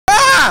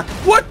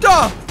Ah! What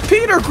the?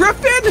 Peter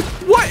Griffin?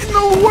 What in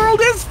the world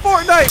is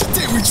Fortnite?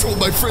 Today we trolled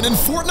my friend in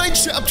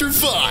Fortnite Chapter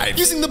 5,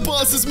 using the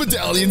boss's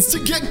medallions to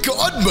get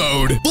God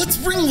mode. Let's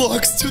bring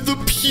Lux to the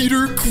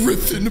Peter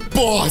Griffin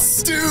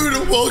boss.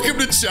 Dude, welcome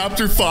to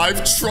Chapter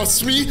 5.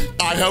 Trust me,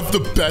 I have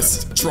the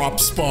best drop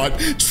spot.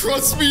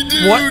 Trust me,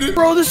 dude. What?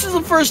 Bro, this is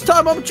the first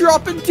time I'm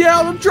dropping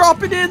down. I'm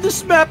dropping in.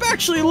 This map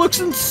actually looks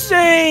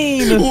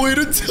insane. Wait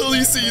until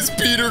he sees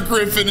Peter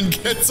Griffin and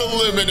gets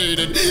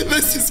eliminated.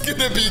 This is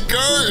gonna be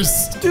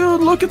cursed.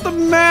 Dude, look at the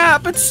map.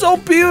 It's so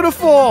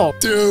beautiful.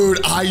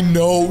 Dude, I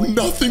know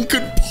nothing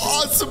could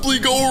possibly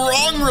go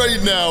wrong right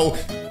now.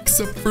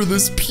 Except for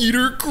this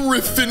Peter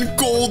Griffin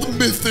gold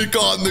mythic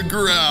on the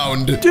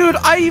ground. Dude,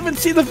 I even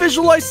see the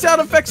visualized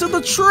sound effects of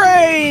the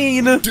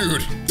train.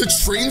 Dude, the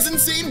train's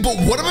insane, but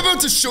what I'm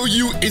about to show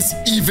you is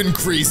even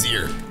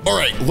crazier. All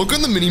right, look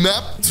on the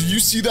minimap. Do you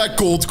see that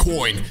gold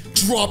coin?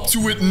 Drop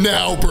to it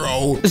now,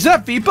 bro. Is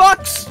that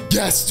V-Bucks?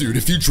 Yes, dude.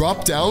 If you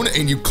drop down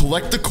and you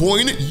collect the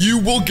coin, you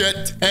will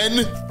get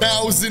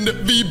 10,000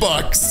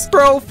 V-Bucks.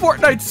 Bro,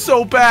 Fortnite's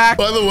so back.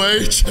 By the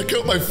way, check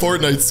out my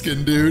Fortnite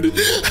skin, dude.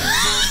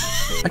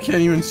 I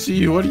can't even see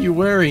you. What are you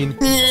wearing?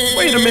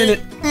 Wait a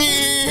minute.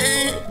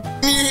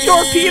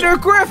 You're Peter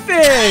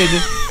Griffin.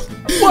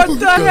 What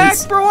the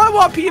heck, bro? I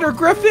want Peter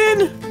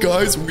Griffin.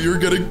 Guys, we are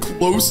getting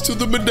close to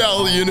the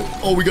medallion.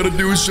 All we gotta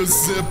do is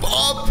just zip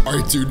up. All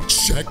right, dude,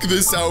 check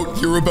this out.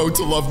 You're about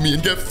to love me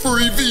and get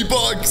free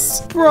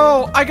V-Bucks.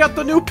 Bro, I got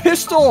the new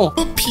pistol.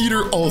 But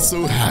Peter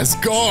also has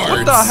guards.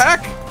 What the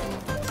heck?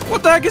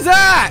 What the heck is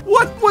that?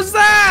 What was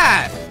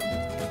that?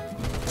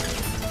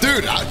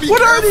 Dude, I'd be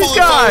what are these guys?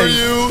 If I were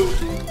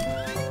you.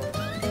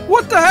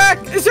 What the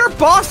heck? Is there a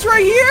boss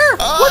right here?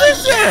 What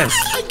is this?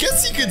 I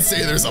guess you could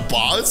say there's a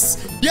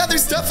boss. Yeah,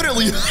 there's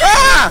definitely.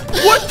 Ah!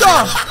 What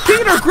the?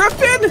 Peter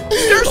Griffin?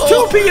 There's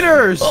two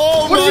Peters.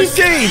 Oh what is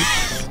he my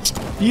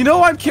saying? You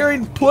know I'm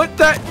carrying. Put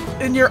that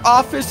in your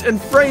office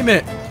and frame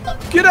it.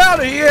 Get out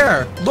of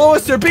here.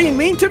 Lois, they're being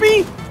mean to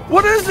me?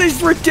 What is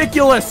this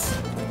ridiculous?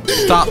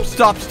 Stop,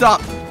 stop,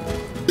 stop.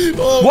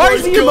 Oh why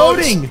is he gosh.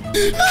 emoting?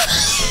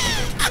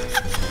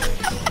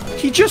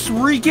 He just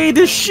regained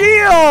his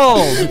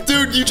shield!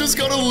 Dude, you just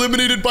got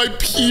eliminated by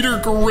Peter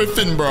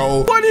Griffin,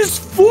 bro. What is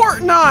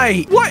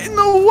Fortnite? What in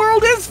the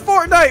world is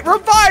Fortnite?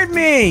 Revive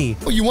me!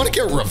 Oh, you want to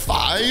get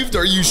revived?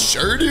 Are you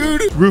sure,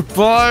 dude?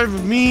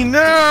 Revive me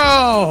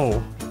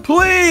now!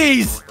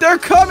 Please! They're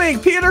coming!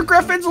 Peter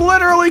Griffin's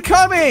literally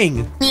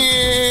coming!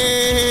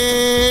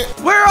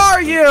 Where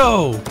are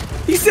you?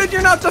 He said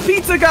you're not the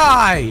pizza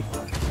guy!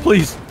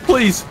 Please,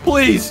 please,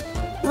 please!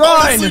 Run!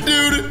 Honestly,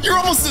 dude, you're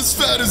almost as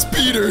fat as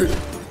Peter.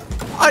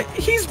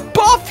 He's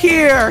buff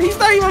here! He's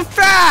not even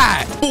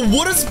fat! But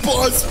what does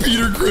boss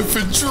Peter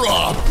Griffin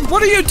drop?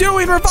 What are you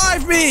doing?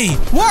 Revive me!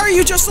 Why are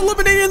you just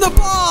eliminating the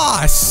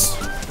boss?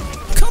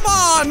 Come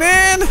on,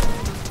 man!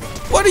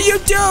 What are you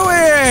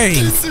doing?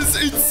 This is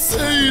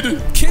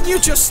insane! Can you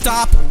just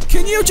stop?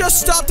 Can you just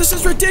stop? This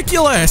is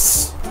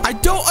ridiculous! I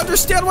don't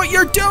understand what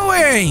you're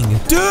doing!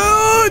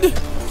 Dude!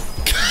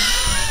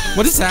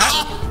 What is that?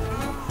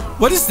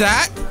 What is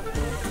that?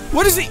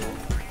 What is he?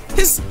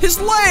 His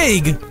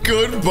leg!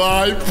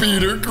 Goodbye,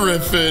 Peter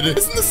Griffin.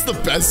 Isn't this the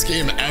best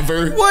game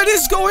ever? What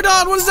is going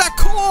on? What is that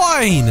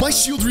coin? My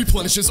shield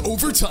replenishes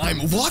over time.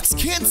 Lux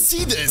can't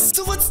see this,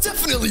 so let's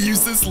definitely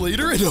use this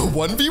later in a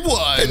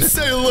 1v1. And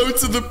say hello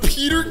to the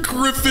Peter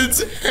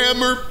Griffin's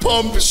hammer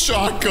pump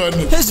shotgun.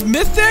 His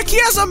mythic? He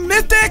has a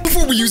mythic?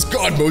 Before we use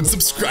God mode,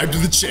 subscribe to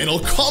the channel,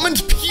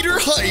 comment Peter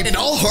hype, and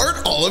I'll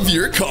heart all of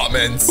your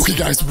comments. Okay,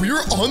 guys, we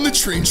are on the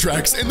train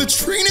tracks, and the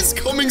train is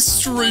coming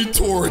straight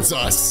towards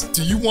us.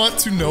 Do you want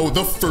to know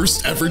the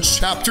first ever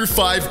Chapter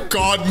 5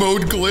 God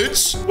mode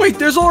glitch? Wait,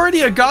 there's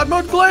already a God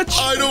mode glitch?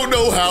 I don't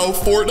know how.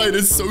 Fortnite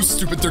is so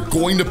stupid. They're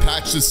going to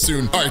patch this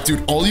soon. All right,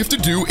 dude, all you have to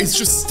do is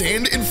just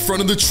stand in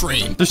front of the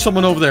train. There's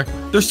someone over there.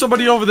 There's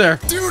somebody over there.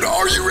 Dude,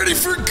 are you ready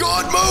for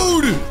God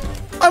mode?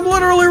 I'm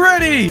literally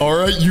ready. All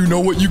right, you know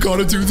what you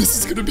gotta do. This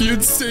is gonna be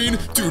insane.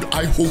 Dude,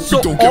 I hope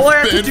we don't all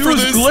I get have to banned do for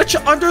is this.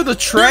 glitch under the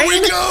train?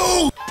 Here we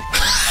go.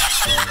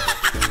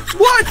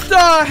 What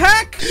the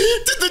heck?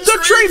 Did the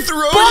train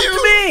throw bumped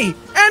you? me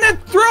and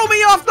it threw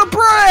me off the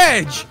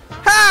bridge.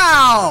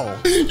 How?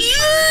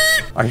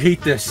 Yeet. I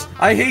hate this.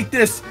 I hate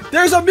this.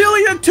 There's a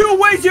million two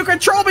ways you can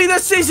troll me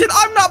this season.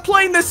 I'm not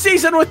playing this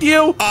season with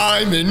you.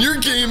 I'm in your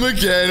game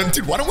again.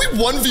 Dude, why don't we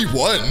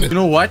 1v1? You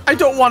know what? I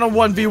don't want to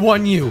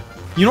 1v1 you.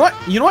 You know what?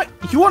 You know what?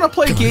 You want to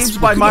play games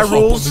by my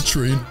rules? On the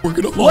train. We're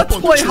gonna hop Let's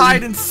on the play train.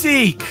 hide and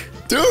seek.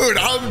 Dude,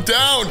 I'm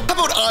down. How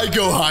about I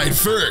go hide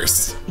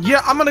first?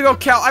 Yeah, I'm gonna go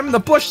count. I'm in the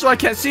bush so I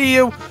can't see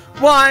you.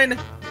 1,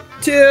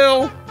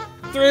 2,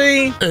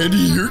 3. And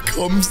here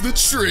comes the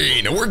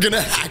train. We're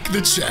gonna hack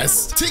the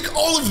chest, take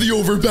all of the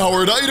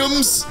overpowered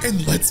items,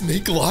 and let's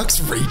make Lux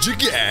rage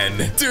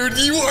again. Dude,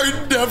 you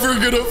are never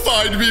gonna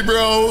find me,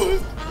 bro.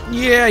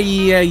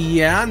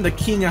 Yeah. I'm the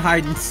king of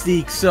hide and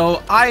seek,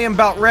 so I am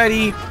about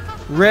ready.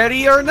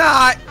 Ready or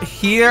not,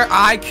 here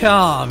I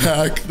come.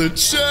 Hack the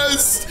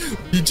chest.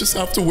 You just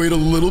have to wait a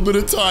little bit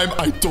of time.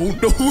 I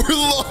don't know where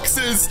Lux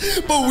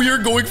is, but we are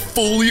going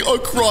fully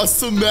across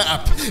the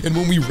map. And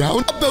when we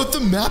round about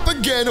the map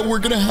again, we're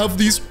going to have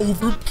these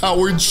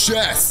overpowered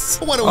chests.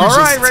 Why don't we just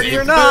Alright, ready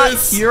or not,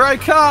 this? here I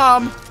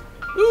come.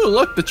 Ooh,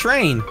 look, the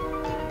train.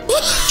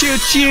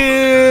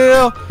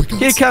 Choo-choo.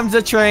 Here comes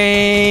the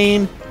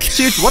train.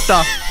 Shoot, what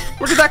the?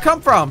 Where did that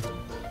come from?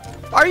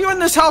 Are you in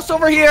this house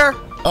over here?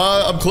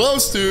 I'm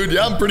close, dude.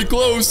 Yeah, I'm pretty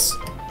close.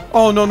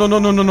 Oh, no.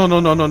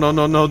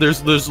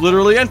 There's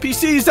literally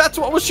NPCs. That's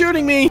what was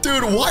shooting me.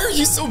 Dude, why are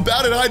you so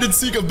bad at hide and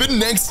seek? I've been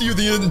next to you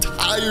the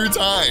entire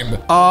time.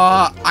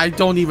 I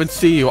don't even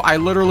see you. I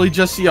literally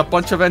just see a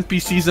bunch of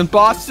NPCs and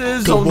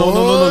bosses. Come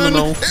no. And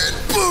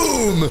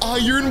boom!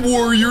 Iron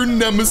Warrior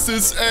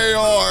Nemesis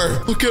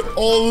AR. Look at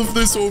all of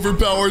this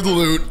overpowered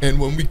loot. And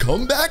when we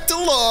come back to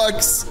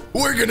Lux,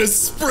 we're gonna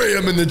spray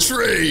him in the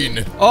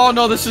train. Oh,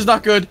 no, this is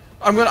not good.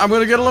 I'm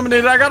gonna get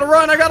eliminated. I gotta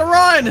run.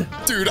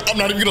 Dude, I'm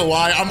not even gonna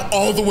lie. I'm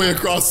all the way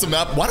across the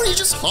map. Why don't you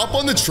just hop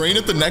on the train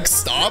at the next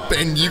stop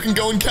and you can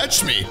go and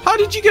catch me? How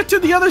did you get to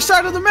the other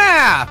side of the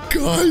map?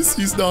 Guys,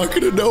 he's not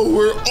gonna know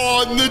we're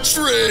on the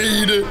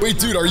train. Wait,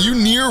 dude, are you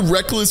near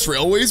Reckless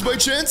Railways by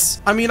chance?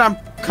 I mean, I'm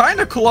kind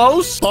of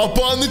close. Hop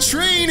on the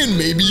train and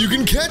maybe you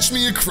can catch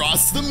me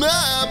across the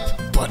map.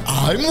 But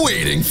I'm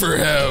waiting for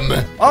him.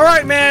 All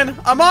right, man.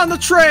 I'm on the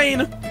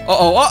train.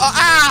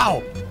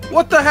 Ow!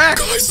 What the heck?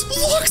 Guys,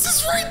 Lux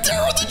is right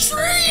there on the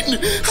train.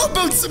 How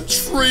about some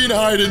train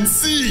hide and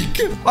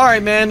seek? All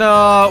right, man.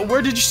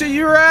 Where did you say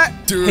you were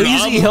at? Dude,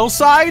 Hazy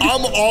Hillside?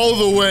 I'm all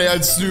the way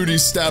at Snooty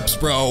Steps,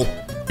 bro.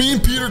 Me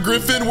and Peter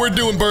Griffin, we're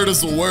doing bird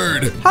as a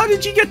word. How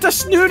did you get to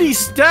Snooty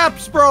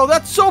Steps, bro?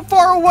 That's so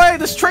far away.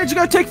 This train's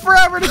gonna take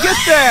forever to get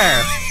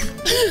there.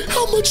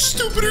 How much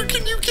stupider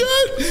can you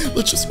get?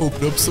 Let's just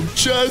open up some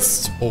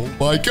chests. Oh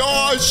my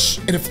gosh.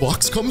 And if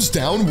Lux comes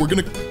down, we're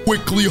gonna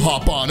quickly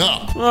hop on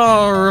up.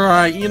 All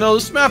right. You know,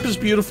 this map is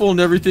beautiful and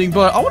everything,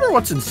 but I wonder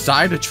what's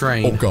inside a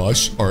train. Oh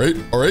gosh. All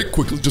right.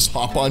 Quickly just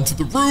hop onto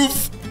the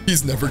roof.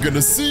 He's never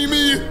gonna see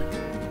me.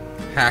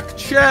 Hack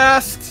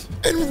chest.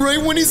 And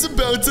right when he's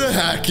about to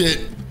hack it,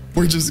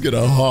 we're just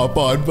gonna hop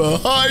on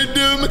behind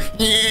him.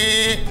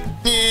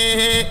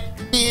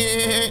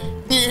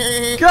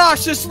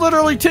 Gosh, this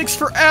literally takes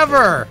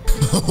forever.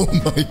 Oh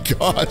my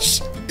gosh.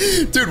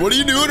 Dude, what are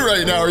you doing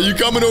right now? Are you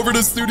coming over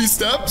to Snooty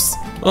Steps?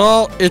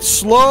 Well, it's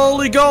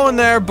slowly going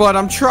there, but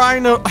I'm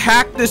trying to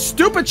hack this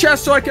stupid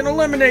chest so I can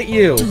eliminate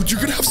you. Dude,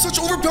 you're gonna have such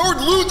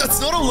overpowered loot.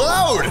 That's not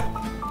allowed.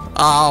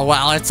 Oh,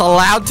 well, it's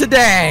allowed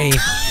today.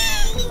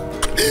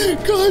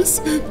 Guys,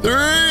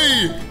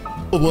 3.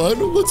 Hold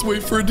on, let's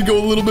wait for it to go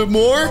a little bit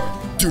more.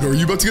 Dude, are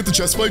you about to get the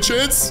chest by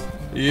chance?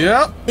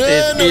 Yep.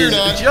 No, you're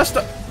not. Just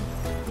a...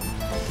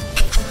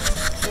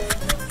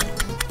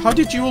 How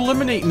did you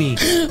eliminate me?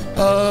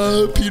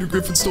 Peter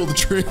Griffin stole the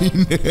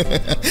train.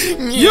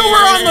 You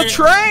were on the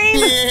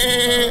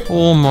train?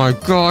 Oh my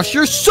gosh,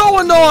 you're so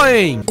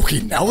annoying. Okay,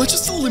 now let's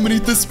just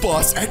eliminate this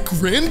boss at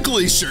Grand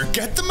Glacier.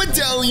 Get the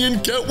medallion,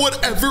 get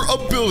whatever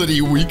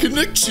ability we can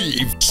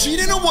achieve.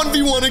 Cheat in a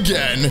 1v1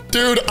 again.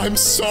 Dude, I'm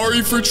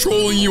sorry for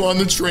trolling you on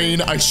the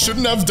train. I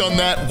shouldn't have done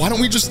that. Why don't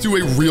we just do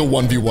a real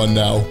 1v1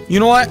 now? You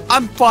know what?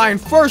 I'm fine.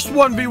 First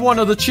 1v1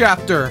 of the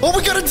chapter. All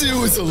we gotta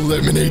do is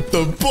eliminate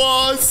the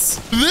boss.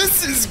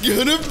 This is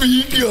gonna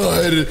be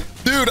good.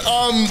 Dude,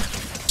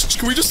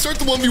 can we just start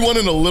the 1v1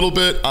 in a little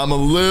bit? I'm a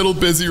little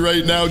busy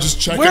right now. Just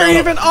check it out. Where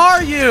even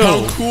are you?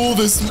 How cool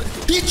this...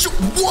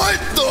 What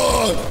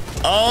the...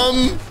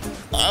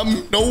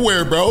 I'm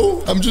nowhere,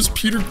 bro. I'm just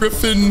Peter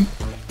Griffin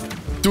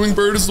doing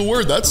bird is the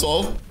word, that's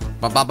all.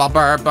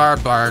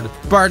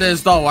 Bird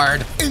is the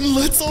word. And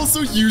let's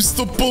also use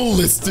the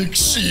ballistic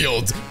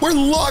shield, where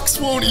Lux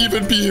won't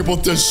even be able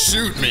to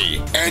shoot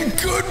me. And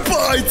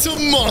goodbye to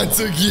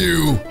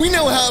Montague. We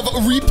now have a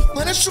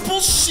replenishable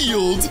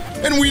shield,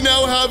 and we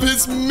now have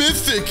his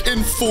mythic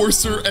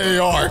enforcer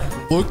AR.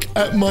 Look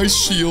at my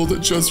shield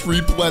just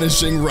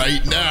replenishing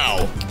right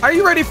now. Are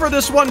you ready for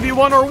this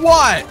 1v1 or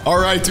what?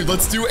 All right, dude,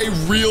 let's do a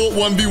real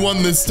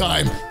 1v1 this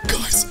time.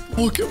 Guys,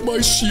 look at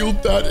my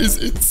shield. That is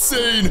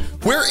insane.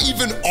 Where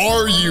even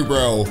are you,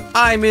 bro?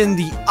 I'm in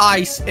the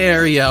ice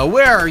area.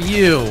 Where are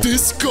you?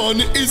 This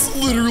gun is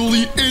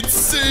literally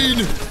insane.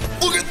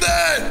 Look at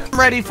that. I'm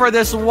ready for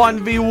this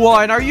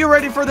 1v1. Are you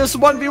ready for this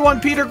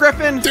 1v1, Peter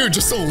Griffin? Dude,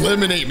 just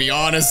eliminate me,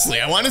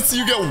 honestly. I want to see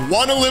you get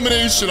one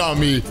elimination on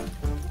me.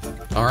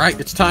 All right,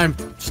 it's time.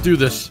 Let's do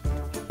this.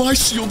 My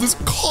shield is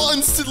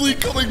constantly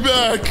coming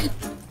back.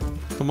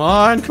 Come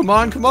on, come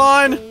on, come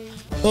on.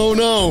 Oh,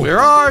 no. Where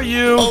are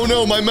you? Oh,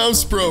 no, my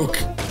mouse broke.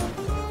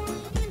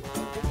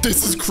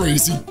 This is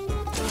crazy.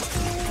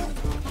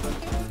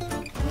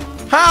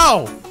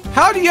 How?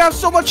 How do you have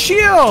so much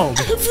shield?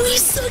 Every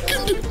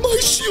second, my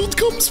shield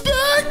comes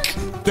back.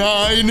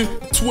 9,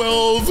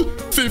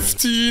 12,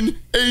 15,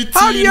 18.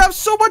 How do you have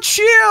so much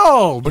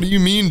shield? What do you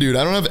mean, dude?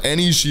 I don't have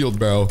any shield,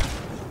 bro.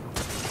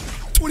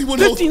 21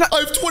 health. I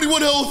have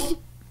 21 health.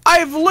 I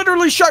have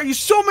literally shot you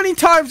so many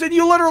times and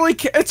you literally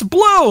it's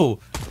blue.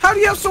 How do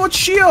you have so much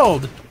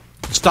shield?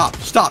 Stop,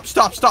 stop,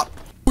 stop, stop.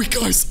 Wait,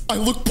 guys, I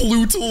look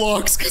blue to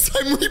Lux because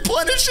I'm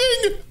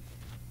replenishing.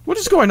 What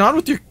is going on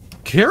with your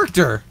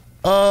character?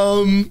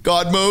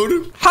 God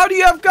mode. How do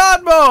you have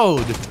God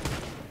mode?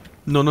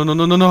 No,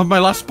 my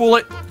last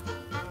bullet.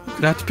 I'm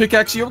gonna have to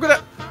pickaxe you. I'm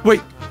gonna...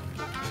 Wait.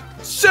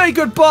 Say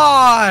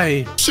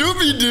goodbye. Shoot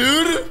me,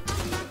 dude.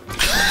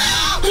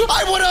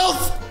 I want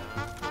health.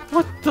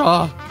 What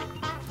the...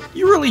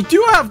 You really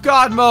do have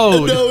God mode.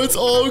 And now it's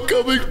all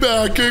coming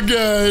back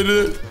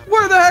again.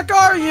 Where the heck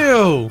are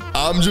you?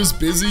 I'm just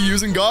busy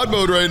using God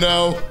mode right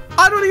now.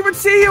 I don't even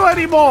see you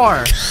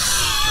anymore.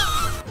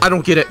 I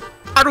don't get it.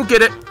 I don't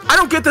get it. I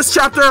don't get this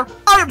chapter.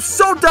 I am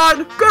so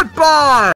done. Goodbye.